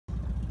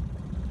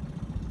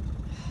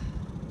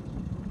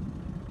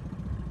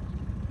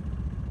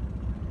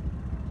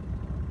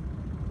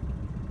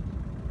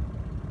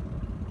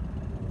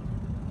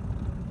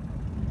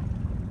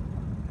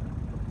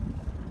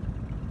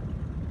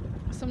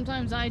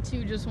Sometimes I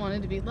too just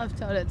wanted to be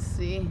left out at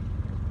sea.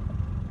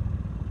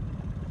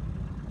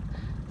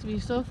 To be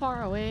so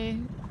far away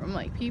from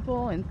like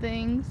people and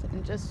things,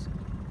 and just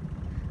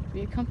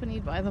be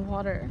accompanied by the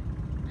water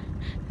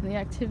and the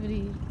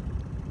activity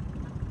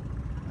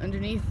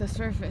underneath the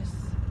surface.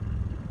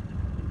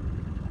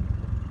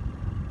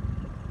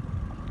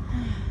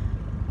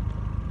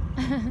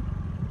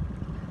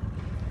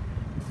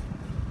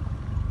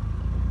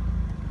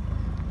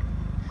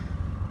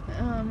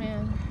 Oh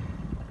man,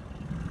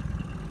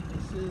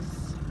 this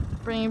is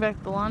bringing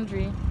back the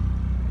laundry.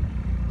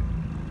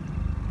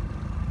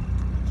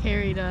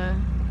 Carried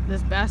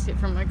this basket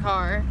from my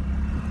car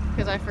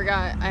because I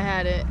forgot I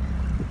had it,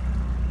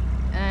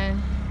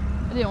 and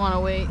I didn't want to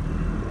wait.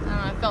 I don't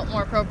know, I felt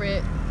more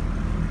appropriate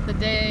the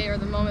day or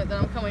the moment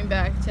that I'm coming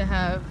back to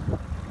have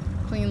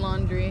clean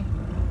laundry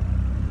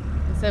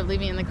instead of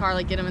leaving it in the car,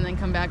 like get them and then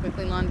come back with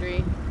clean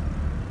laundry.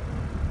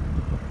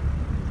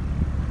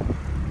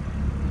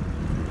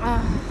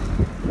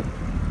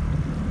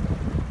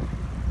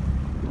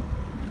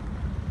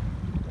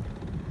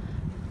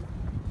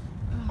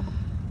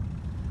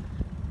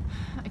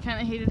 I kind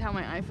of hated how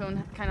my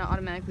iPhone kind of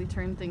automatically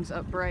turned things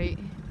up bright.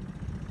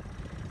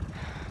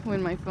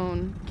 When my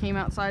phone came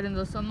outside into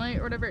the sunlight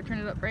or whatever, it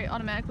turned it up bright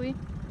automatically.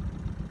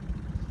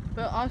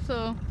 But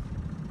also,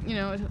 you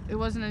know, it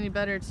wasn't any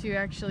better to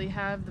actually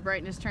have the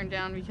brightness turned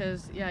down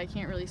because, yeah, I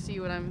can't really see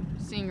what I'm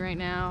seeing right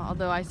now.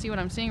 Although I see what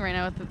I'm seeing right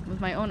now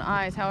with my own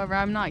eyes. However,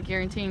 I'm not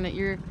guaranteeing that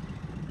you're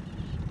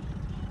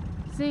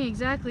seeing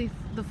exactly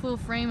the full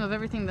frame of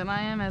everything that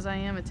I am, as I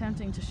am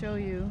attempting to show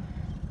you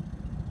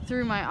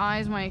through my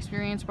eyes, my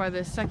experience by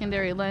this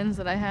secondary lens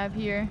that I have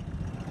here.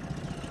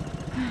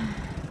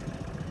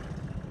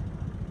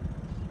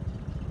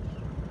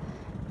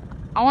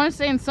 I want to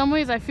say in some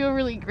ways I feel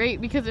really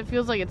great because it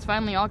feels like it's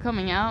finally all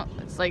coming out.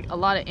 It's like a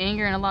lot of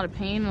anger and a lot of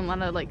pain and a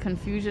lot of like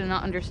confusion and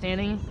not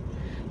understanding.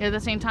 Yet at the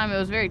same time it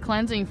was very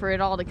cleansing for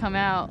it all to come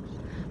out.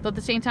 But at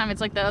the same time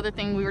it's like the other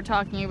thing we were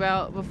talking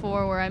about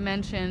before where I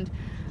mentioned,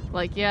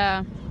 like,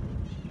 yeah,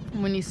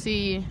 when you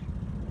see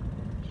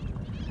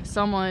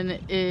someone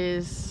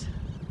is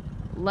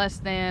less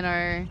than,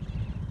 or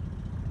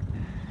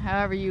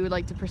however you would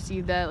like to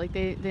perceive that, like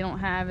they don't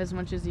have as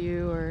much as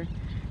you, or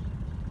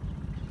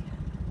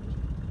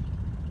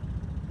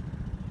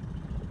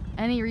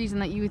any reason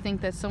that you would think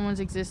that someone's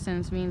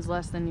existence means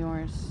less than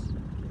yours.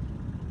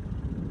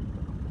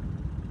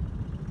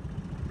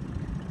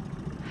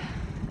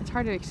 It's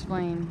hard to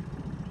explain.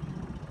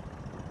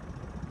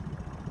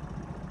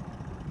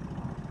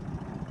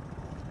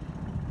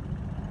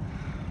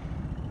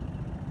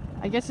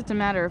 I guess it's a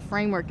matter of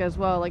framework as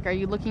well. Like, are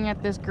you looking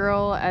at this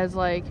girl as,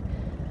 like,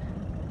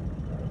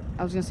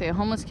 I was gonna say a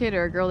homeless kid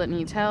or a girl that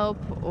needs help,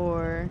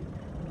 or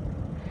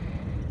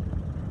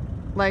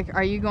like,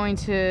 are you going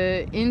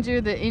to injure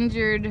the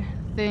injured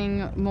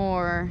thing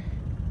more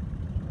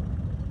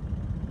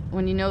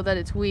when you know that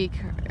it's weak?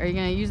 Are you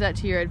going to use that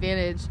to your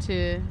advantage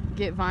to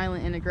get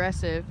violent and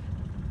aggressive?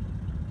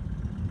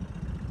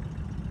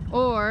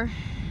 Or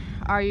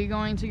are you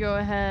going to go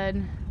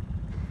ahead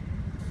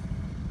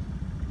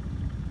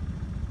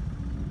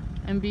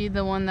and be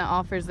the one that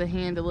offers the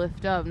hand to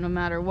lift up no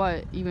matter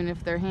what, even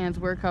if their hands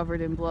were covered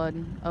in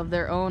blood of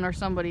their own or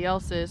somebody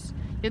else's?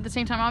 At the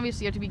same time,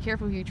 obviously, you have to be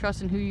careful who you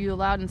trust and who you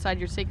allowed inside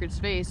your sacred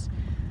space.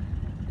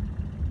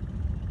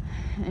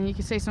 And you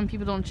can say some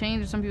people don't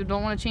change, or some people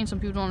don't want to change, some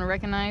people don't want to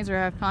recognize or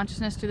have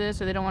consciousness to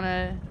this, or they don't want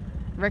to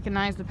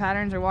recognize the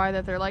patterns or why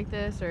that they're like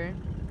this, or it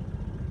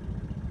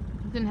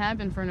didn't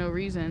happen for no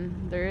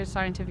reason. There is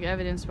scientific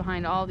evidence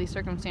behind all these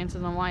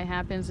circumstances on why it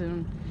happens,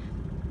 and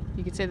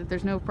you could say that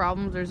there's no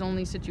problems, there's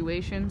only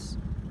situations.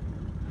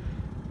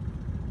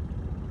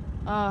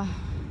 My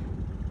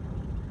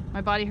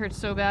body hurts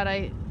so bad,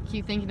 I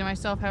keep thinking to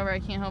myself, however, I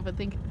can't help but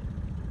think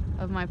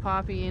of my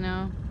Poppy, you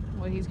know,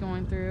 what he's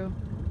going through.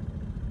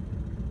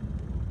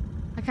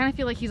 I kind of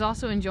feel like he's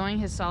also enjoying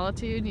his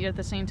solitude, yet at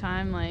the same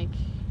time, like,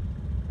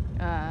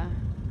 yeah,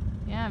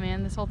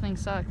 man, this whole thing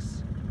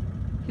sucks.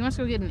 He wants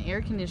to go get an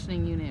air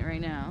conditioning unit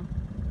right now.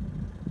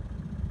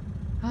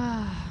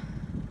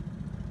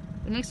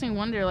 It makes me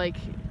wonder, like,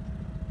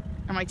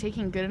 am I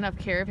taking good enough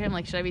care of him?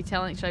 Like, should I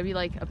be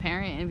like a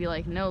parent and be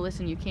like, no,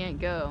 listen, you can't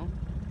go.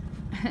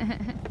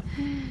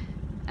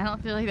 I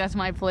don't feel like that's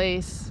my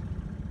place.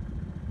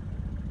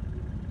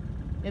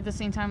 At the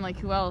same time, like,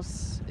 who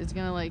else is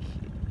gonna, like,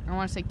 I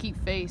want to say keep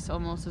face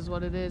almost is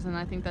what it is, and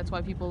I think that's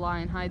why people lie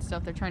and hide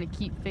stuff. They're trying to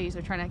keep face.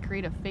 They're trying to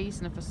create a face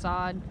and a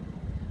facade,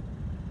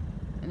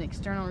 an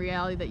external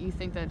reality that you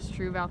think that's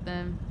true about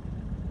them.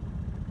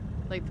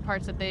 Like the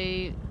parts that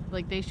they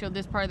show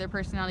this part of their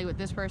personality with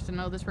this person.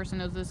 Oh, this person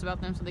knows this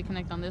about them, so they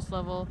connect on this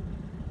level.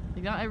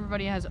 Like, not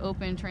everybody has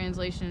open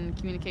translation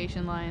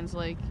communication lines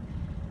like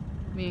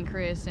me and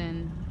Chris,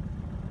 and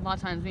a lot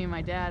of times me and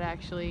my dad,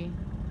 actually,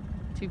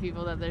 two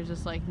people that there's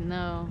just like,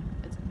 no,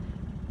 it's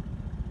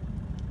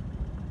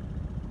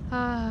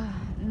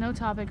no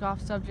topic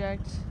off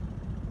subject,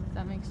 if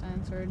that makes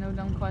sense, or no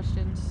dumb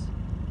questions.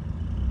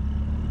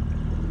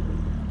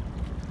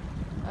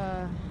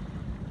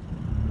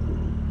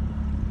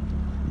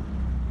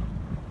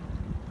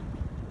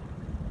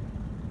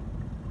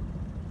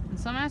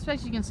 some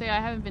aspects you can say I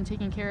haven't been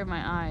taking care of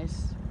my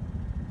eyes.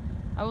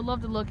 I would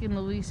love to look in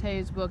Louise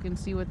Hay's book and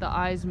see what the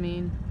eyes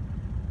mean.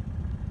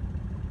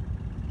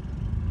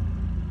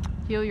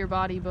 Heal Your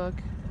Body book.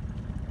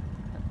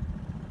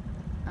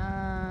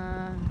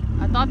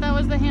 I thought that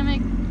was the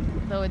hammock,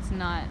 though it's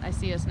not. I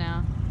see us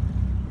now.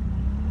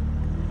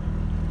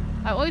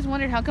 I always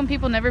wondered how come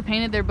people never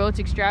painted their boats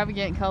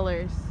extravagant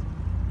colors.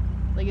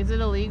 Like, is it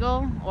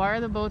illegal? Why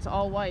are the boats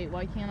all white?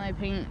 Why can't I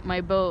paint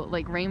my boat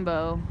like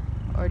rainbow?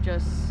 Or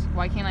just,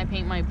 why can't I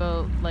paint my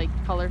boat like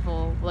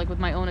colorful, like with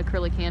my own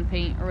acrylic hand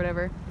paint or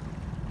whatever?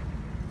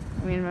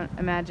 I mean,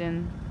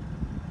 imagine,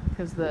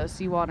 because the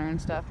seawater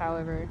and stuff,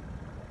 however.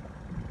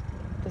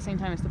 At the same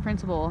time, it's the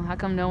principle. How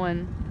come no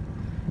one...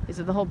 Is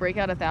it the whole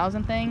breakout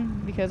 1,000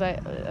 thing? Because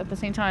at the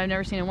same time, I've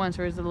never seen it once.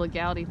 Or is it the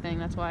legality thing?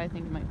 That's why I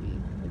think it might be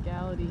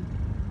legality.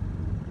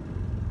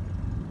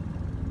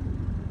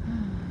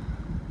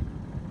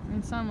 I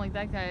mean, some like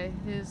that guy,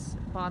 his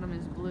bottom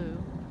is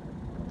blue.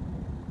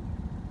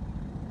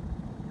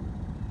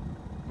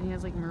 And he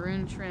has like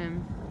maroon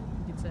trim,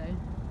 you could say.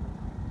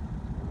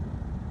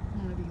 I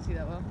don't know if you can see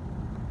that well.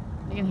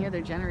 You can hear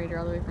their generator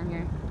all the way from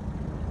here.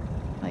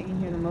 I can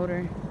hear the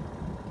motor.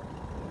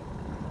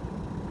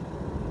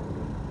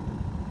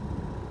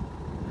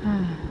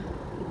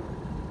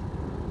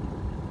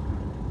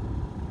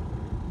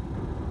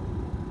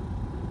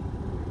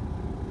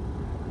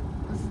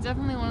 This is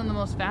definitely one of the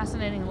most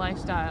fascinating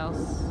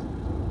lifestyles.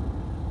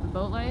 The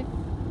boat life.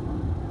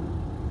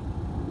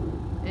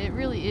 It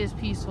really is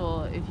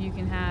peaceful if you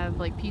can have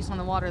like peace on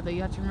the water, though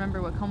you have to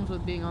remember what comes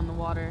with being on the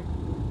water.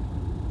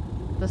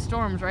 The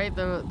storms, right?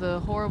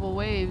 The horrible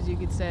waves, you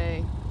could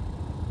say.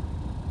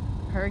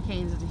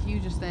 Hurricanes is the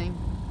hugest thing,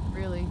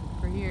 really,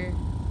 for here.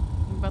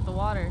 Think about the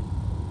water.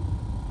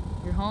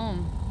 You're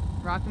home,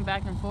 rocking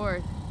back and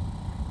forth.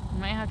 You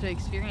might have to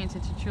experience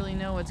it to truly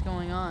know what's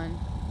going on.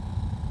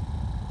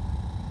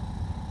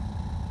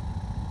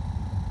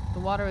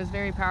 The water was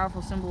very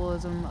powerful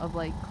symbolism of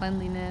like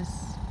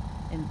cleanliness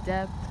and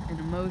depth and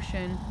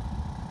emotion.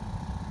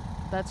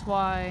 That's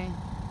why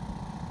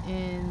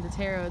in the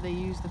tarot they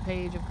use the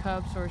Page of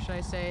Cups, or should I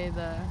say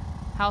the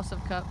House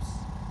of Cups,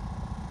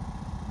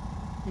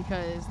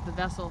 because the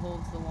vessel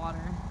holds the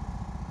water.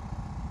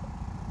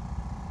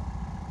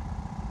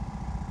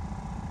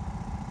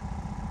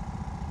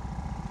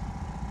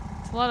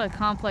 A lot of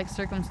complex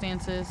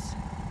circumstances.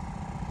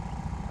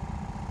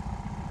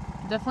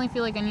 Definitely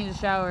feel like I need a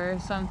shower,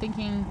 so I'm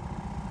thinking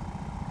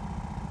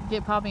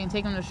get Poppy and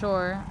take him to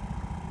shore.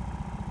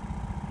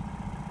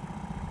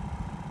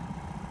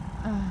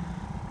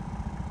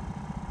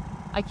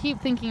 I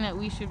keep thinking that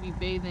we should be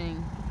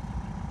bathing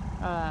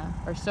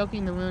or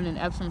soaking the wound in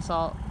Epsom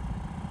salt.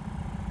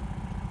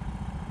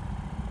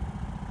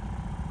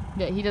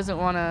 Yeah, he doesn't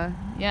want to.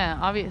 Yeah,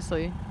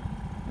 obviously.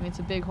 I mean, it's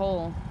a big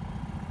hole.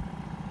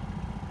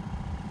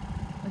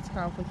 It's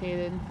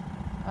complicated.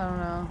 I don't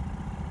know.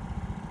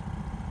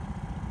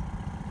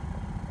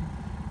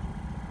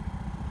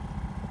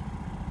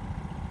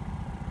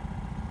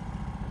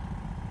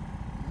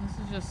 This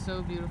is just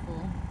so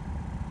beautiful.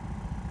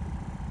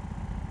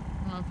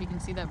 I don't know if you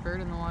can see that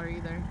bird in the water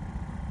either.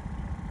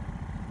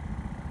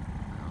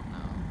 I don't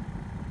know.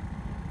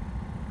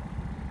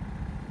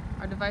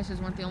 Our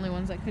devices weren't the only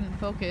ones that couldn't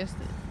focus.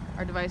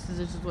 Our devices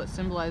is just what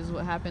symbolizes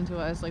what happened to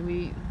us. Like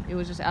it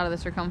was just out of the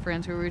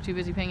circumference. We were too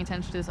busy paying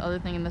attention to this other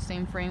thing in the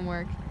same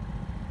framework.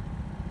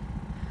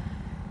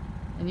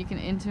 And you can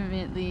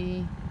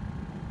intimately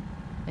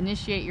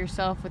initiate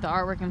yourself with the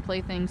artwork and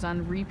play things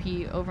on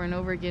repeat over and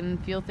over again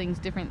and feel things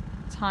different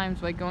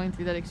times by going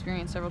through that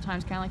experience several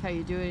times, kind of like how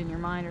you do it in your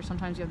mind, or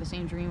sometimes you have the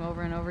same dream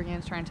over and over again.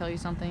 It's trying to tell you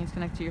something. It's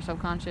connected to your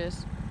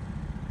subconscious.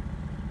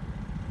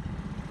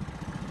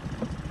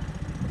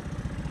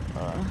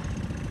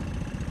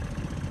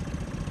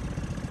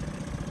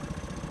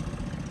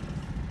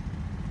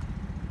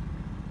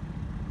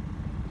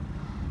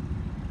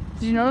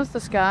 Did you notice the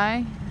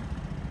sky?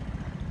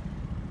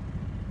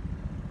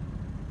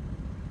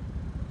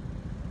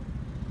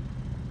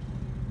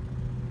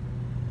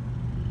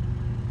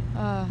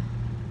 I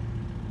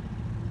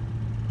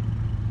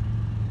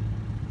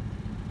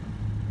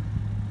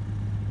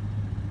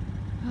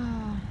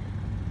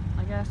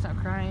gotta stop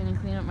crying and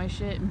clean up my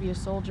shit and be a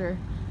soldier.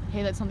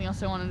 Hey, that's something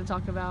else I wanted to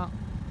talk about.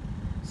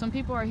 Some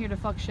people are here to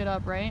fuck shit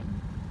up, right?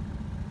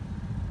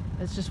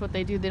 It's just what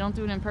they do. They don't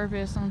do it on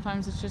purpose.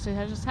 Sometimes it just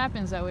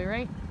happens that way,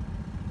 right?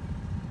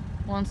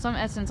 Well, in some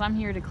essence, I'm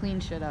here to clean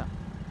shit up.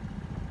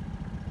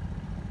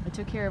 I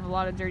took care of a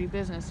lot of dirty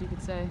business, you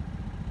could say.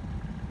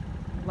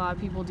 A lot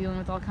of people dealing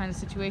with all kinds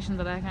of situations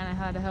that I kind of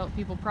had to help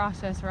people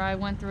process, or I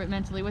went through it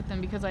mentally with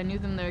them because I knew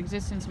them, their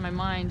existence in my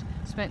mind,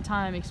 spent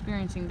time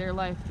experiencing their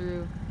life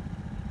through,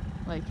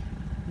 like,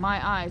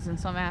 my eyes in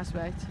some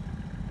aspect.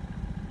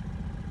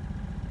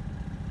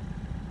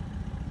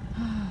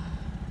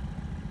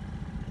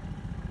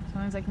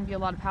 Sometimes that can be a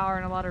lot of power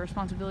and a lot of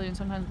responsibility, and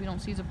sometimes we don't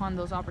seize upon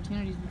those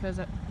opportunities because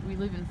we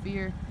live in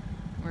fear.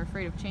 We're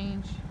afraid of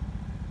change.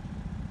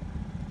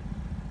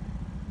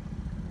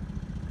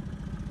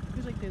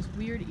 There's like this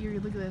weird, eerie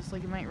look at this,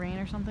 like it might rain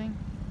or something.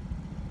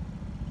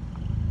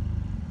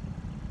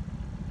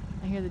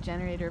 hear the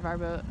generator of our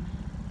boat.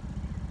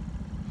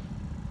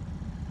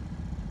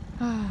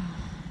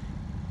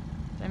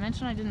 Did I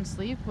mention I didn't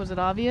sleep? Was it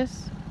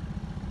obvious?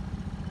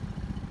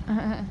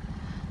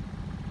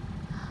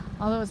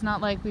 Although it's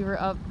not like we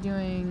were up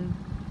doing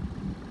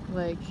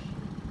like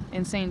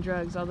insane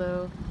drugs,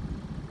 although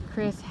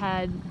Chris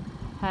had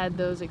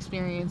those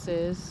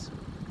experiences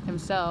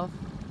himself.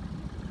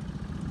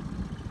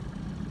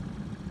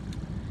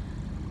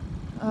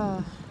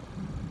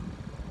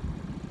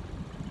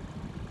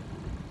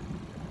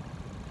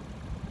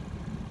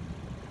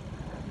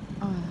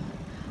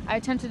 I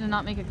attempted to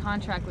not make a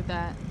contract with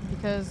that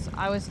because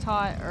I was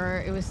taught,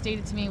 or it was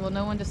stated to me, well,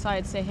 no one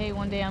decides, say, hey,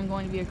 one day I'm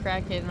going to be a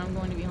crackhead and I'm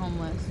going to be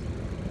homeless.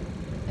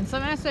 In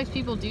some aspects,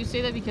 people do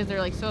say that because they're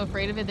like so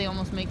afraid of it, they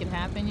almost make it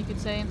happen, you could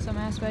say, in some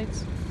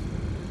aspects.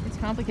 It's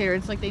complicated.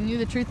 It's like they knew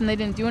the truth and they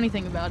didn't do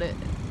anything about it.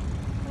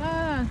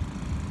 Hold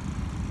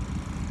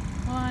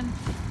on.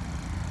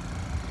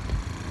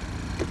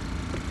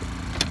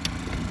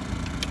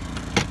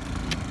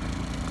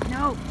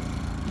 No.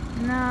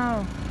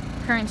 No.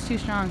 Current's too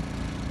strong.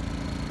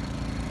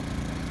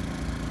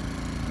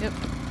 Yep.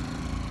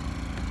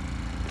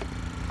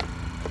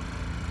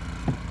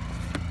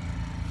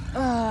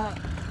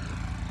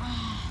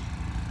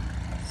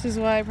 This is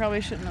why I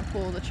probably shouldn't have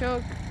pulled the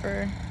choke,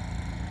 or...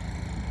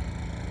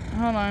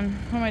 Hold on.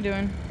 What am I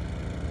doing?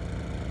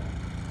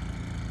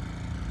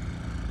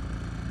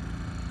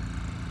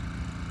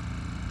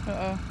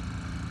 Uh-oh.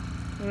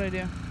 What did I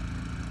do?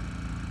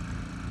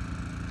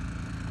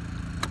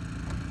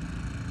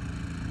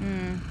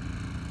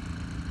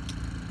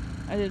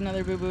 I did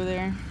another boo-boo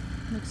there.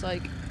 Looks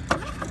like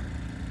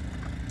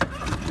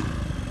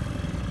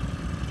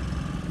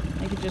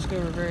I could just go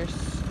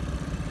reverse.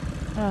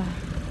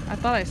 I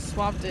thought I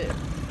swapped it.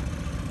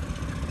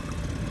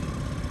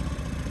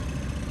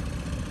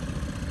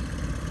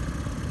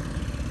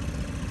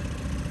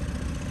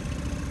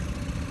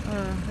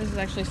 This is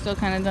actually still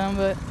kind of dumb,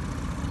 but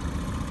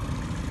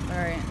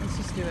alright, let's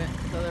just do it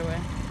the other way.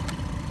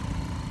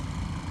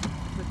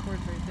 The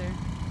cord's right there.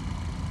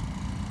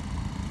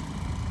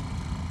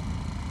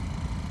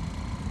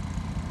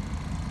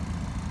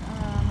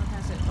 I'm gonna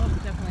pass it. Oh,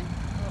 definitely.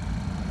 Oh.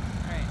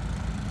 Alright.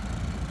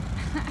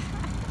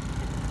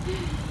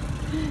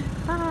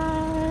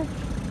 Bye!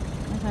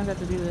 Sometimes I have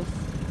to do this.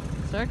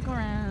 Circle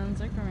around,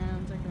 circle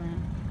around, circle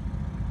around.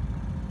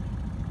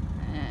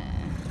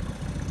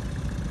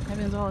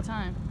 Happens all the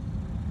time.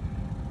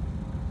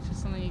 It's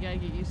just something you gotta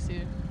get used to.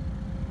 It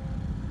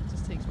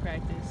just takes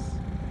practice.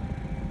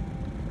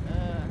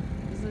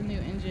 This is a new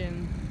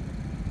engine.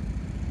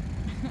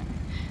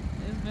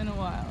 It's been a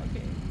while,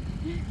 okay.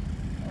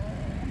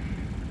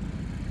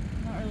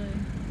 Not really.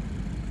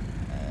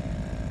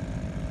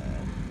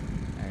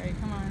 Alright,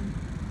 come on.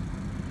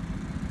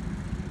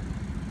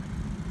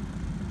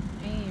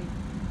 Aim.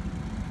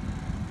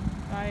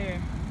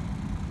 Fire.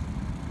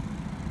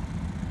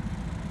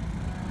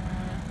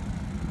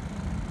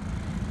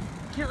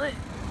 Kill it.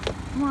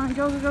 Come on,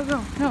 go, go, go,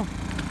 go. No.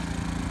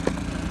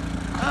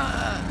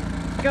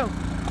 Go.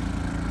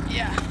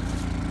 Yeah.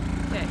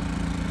 Okay.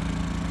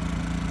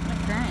 My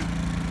current.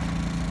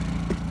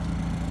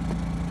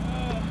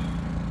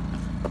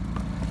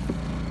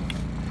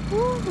 Woo.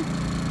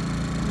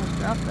 Almost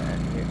dropped that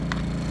here.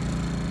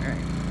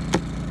 Alright.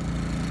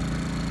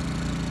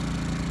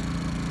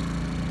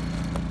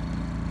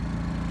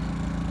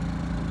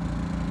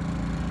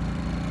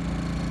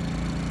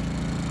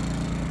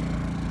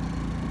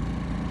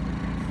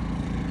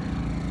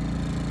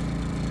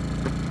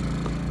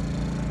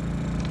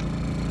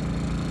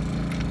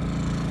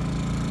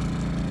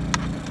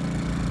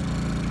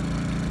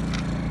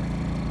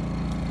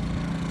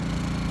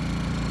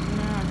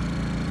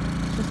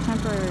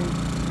 Temporary.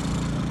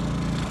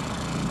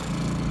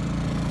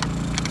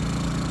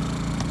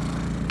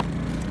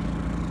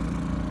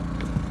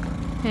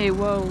 Hey,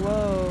 whoa,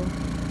 whoa.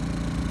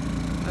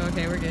 Oh,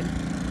 okay, we're good.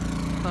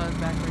 Thought it was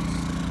backwards.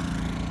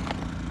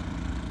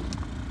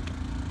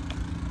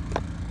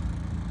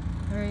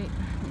 Alright,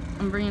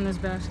 I'm bringing this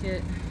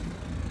basket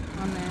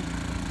on there.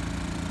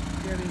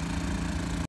 Grab it.